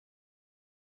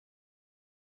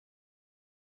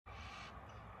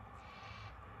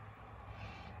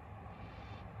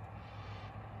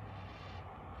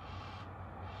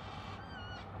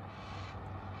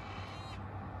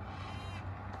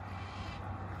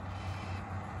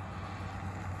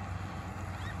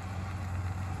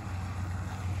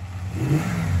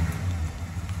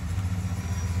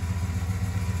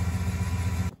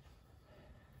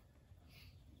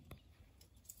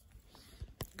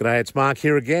G'day, it's Mark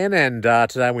here again, and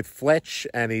today I'm with Fletch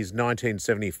and his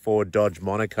 1974 Dodge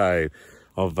Monaco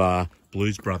of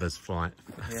Blues Brothers Flame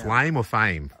or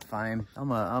Fame? Fame.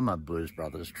 I'm a Blues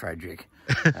Brothers tragic.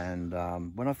 And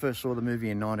when I first saw the movie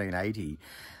in 1980,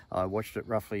 I watched it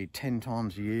roughly 10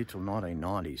 times a year till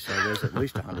 1990. So there's at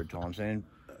least 100 times and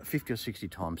 50 or 60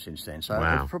 times since then. So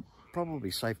wow. It's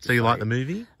probably safe to So you say, like the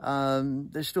movie?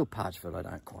 There's still parts of it I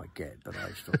don't quite get, but I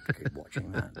still keep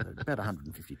watching that about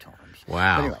 150 times.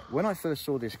 Wow. But anyway, when I first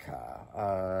saw this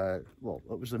car, well,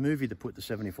 it was the movie that put the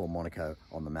 74 Monaco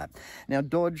on the map. Now,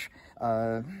 Dodge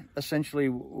essentially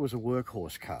was a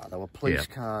workhorse car. They were police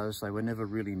cars. They were never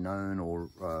really known or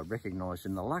recognised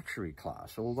in the luxury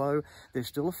class, although they're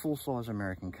still a full-size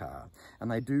American car,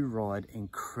 and they do ride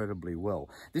incredibly well.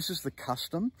 This is the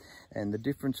Custom, and the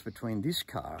difference between this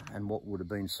car and what would have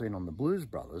been seen on the Blues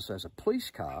Brothers as a police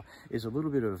car is a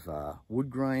little bit of wood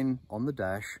grain on the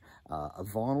dash, a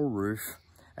vinyl roof,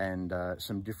 and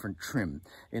some different trim.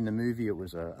 In the movie, it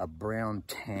was a brown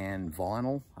tan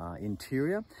vinyl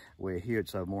interior, where here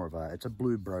it's more of a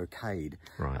blue brocade.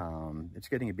 Right. It's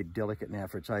getting a bit delicate now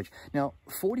for its age. Now,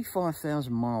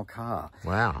 45,000 mile car.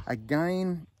 Wow.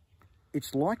 Again,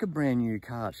 it's like a brand new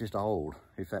car, it's just old,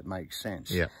 if that makes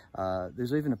sense. Yeah.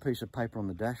 There's even a piece of paper on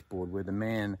the dashboard where the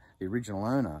man, the original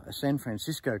owner, a San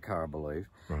Francisco car, I believe,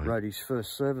 wrote his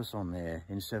first service on there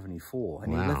in '74.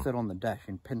 And he left that on the dash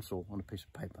in pencil on a piece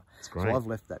of paper. That's great. So I've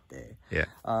left that there. Yeah.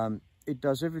 It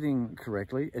does everything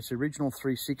correctly. It's original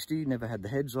 360, never had the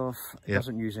heads off,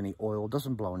 doesn't use any oil,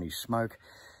 doesn't blow any smoke.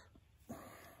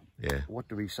 Yeah. What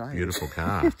do we say? Beautiful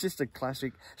car. It's just a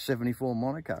classic 74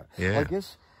 Monaco. Yeah. I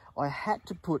guess I had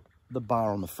to put the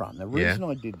bar on the front. The reason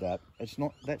I did that, that's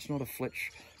not a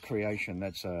Fletch creation.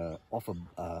 That's off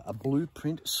a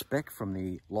blueprint spec from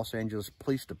the Los Angeles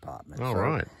Police Department. Oh, so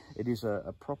right. It is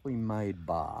a properly made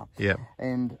bar. Yeah.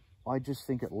 And I just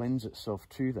think it lends itself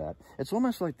to that. It's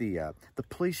almost like the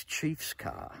police chief's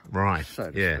car, right?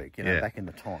 So to speak, you know, back in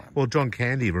the time. Well, John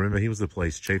Candy, remember, he was the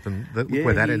police chief, and look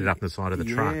where that ended up in the side of the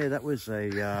truck. Yeah, that was a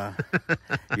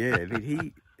yeah. But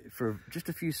he, for just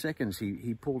a few seconds,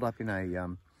 he pulled up in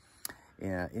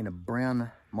a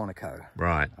brown Monaco,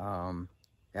 right?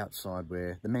 Outside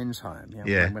where the men's home, you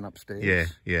know, went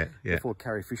upstairs. Yeah. Before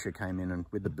Carrie Fisher came in and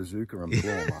with the bazooka and blew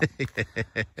him up.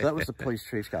 So that was the police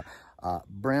chief's car.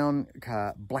 Brown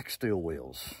car, black steel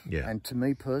wheels. Yeah. And to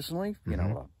me personally, you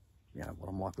know what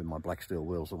I'm like with my black steel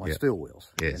wheels or my steel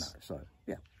wheels. Yes. You know, so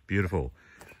yeah. Beautiful.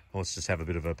 Well, let's just have a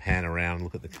bit of a pan around and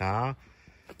look at the car.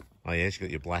 Oh yes, you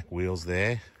got your black wheels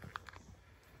there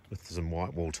with some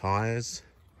white wall tyres.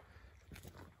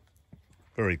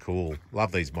 Very cool.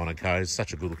 Love these Monacos.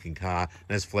 Such a good looking car.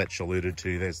 And as Fletch alluded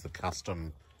to, there's the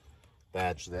custom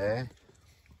badge there.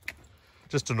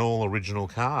 Just an all original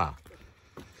car.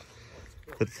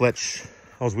 But Fletch,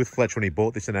 I was with Fletch when he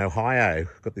bought this in Ohio.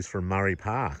 Got this from Murray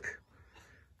Park.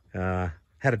 Had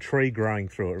a tree growing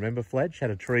through it. Remember, Fletch?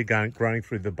 Had a tree growing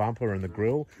through the bumper and the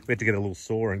grille. We had to get a little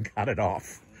saw and cut it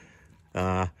off.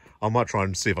 I might try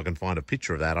and see if I can find a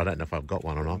picture of that. I don't know if I've got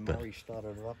one or not. Murray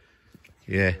started it up.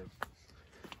 Yeah.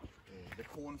 The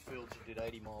cornfields did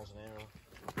 80 miles an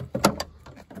hour.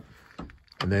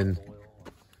 And then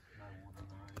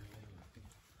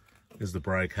there's the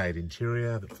brocade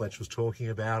interior that Fletch was talking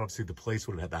about. Obviously, the police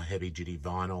would have had the heavy-duty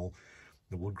vinyl,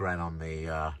 the wood grain on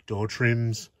the door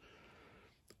trims.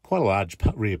 Quite a large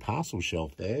rear parcel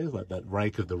shelf there, like that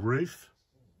rake of the roof.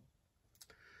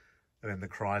 And then the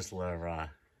Chrysler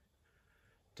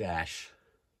dash.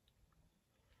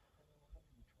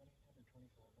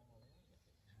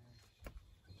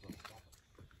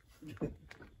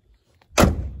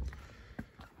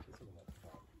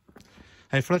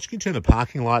 Hey, Fletch, can you turn the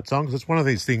parking lights on? Because it's one of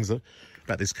these things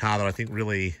about this car that I think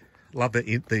really love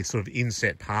the sort of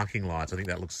inset parking lights. I think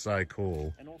that looks so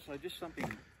cool. And also just something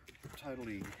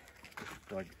totally,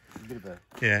 a bit of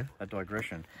a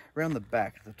digression. Around the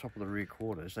back, at the top of the rear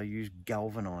quarters, they use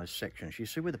galvanised sections. You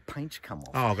see where the paint's come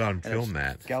off? Oh, I'll go and film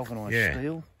that. Galvanised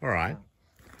steel. All right.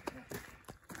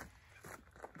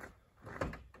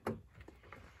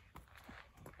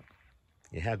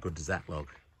 Yeah, how good does that look?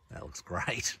 That looks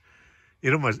great.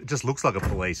 It just looks like a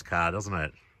police car, doesn't it?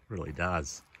 It really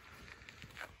does.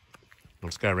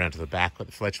 Let's go around to the back.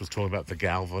 What Fletch was talking about, the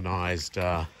galvanised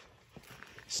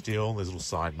steel. There's little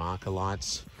side marker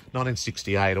lights.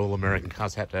 1968, all American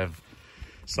cars had to have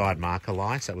side marker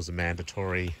lights. That was a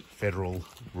mandatory federal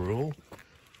rule.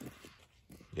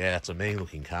 Yeah, that's a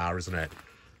mean-looking car, isn't it?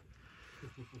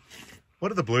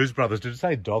 What are the Blues Brothers? Did it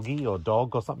say doggy or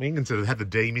dog or something? And so it had the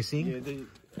D missing?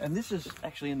 Yeah, and this is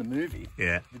actually in the movie.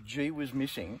 Yeah. The G was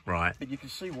missing. Right. But you can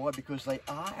see why, because they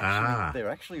are actually, they're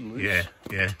actually loose.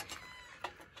 Yeah.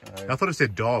 I thought it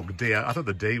said dog. D. I thought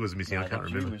the D was missing. No, I can't the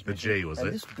G remember. was The missing. G was and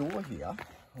there. this door here,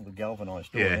 or the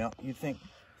galvanised door, Yeah. now you'd think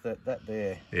that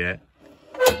there, Yeah.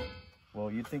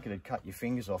 well, you'd think it'd cut your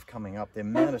fingers off coming up. The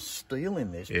amount of steel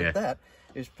in this, Yeah. but that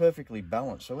is perfectly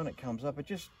balanced. So when it comes up, it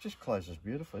just closes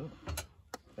beautifully.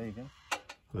 There you go.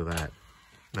 Look at that.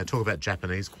 They talk about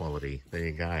Japanese quality. There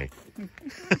you go.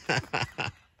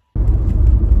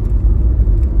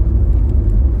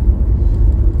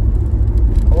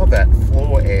 I love that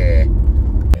floor air.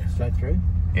 Straight through.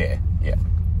 Yeah, yeah.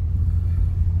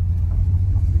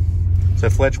 So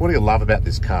Fletch, what do you love about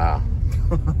this car?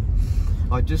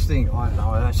 I just think,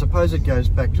 I suppose it goes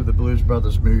back to the Blues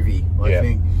Brothers movie, I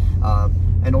think,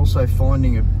 and also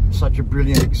finding such a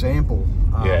brilliant example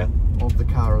of the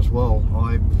car as well.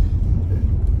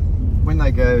 When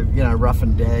they go, you know, rough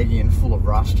and daggy and full of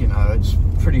rust, you know, it's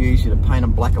pretty easy to paint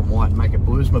them black and white and make a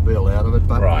bluesmobile out of it,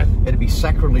 but it'd be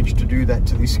sacrilege to do that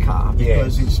to this car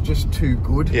because it's just too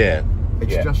good. Yeah.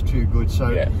 It's just too good.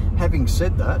 So having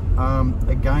said that,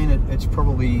 again, it's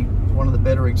probably one of the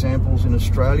better examples in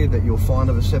Australia that you'll find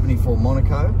of a 74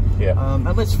 Monaco.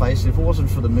 And let's face it, if it wasn't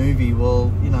for the movie,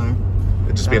 well, you know,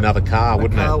 it'd just be another car,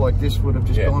 wouldn't it? A car like this would have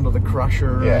just gone to the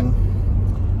crusher and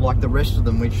like the rest of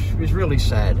them, which is really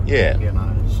sad. You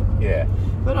know. So.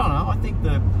 But I don't know, I think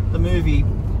the movie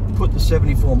put the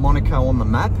 74 Monaco on the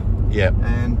map.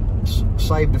 And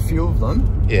saved a few of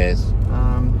them. Yes.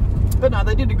 But no,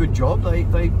 they did a good job.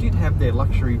 They did have their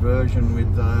luxury version with,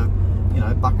 you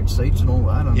know, bucket seats and all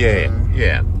that. And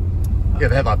yeah,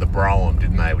 they had like the Brougham,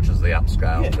 didn't they, which is the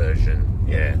upscale version.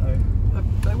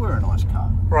 They were a nice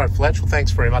car. Right, Fletch, well,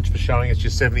 thanks very much for showing us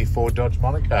your 74 Dodge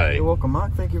Monaco. You're welcome,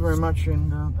 Mark. Thank you very much,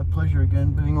 and a pleasure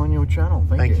again being on your channel.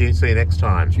 Thank you. See you next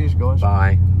time. Cheers, guys.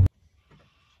 Bye.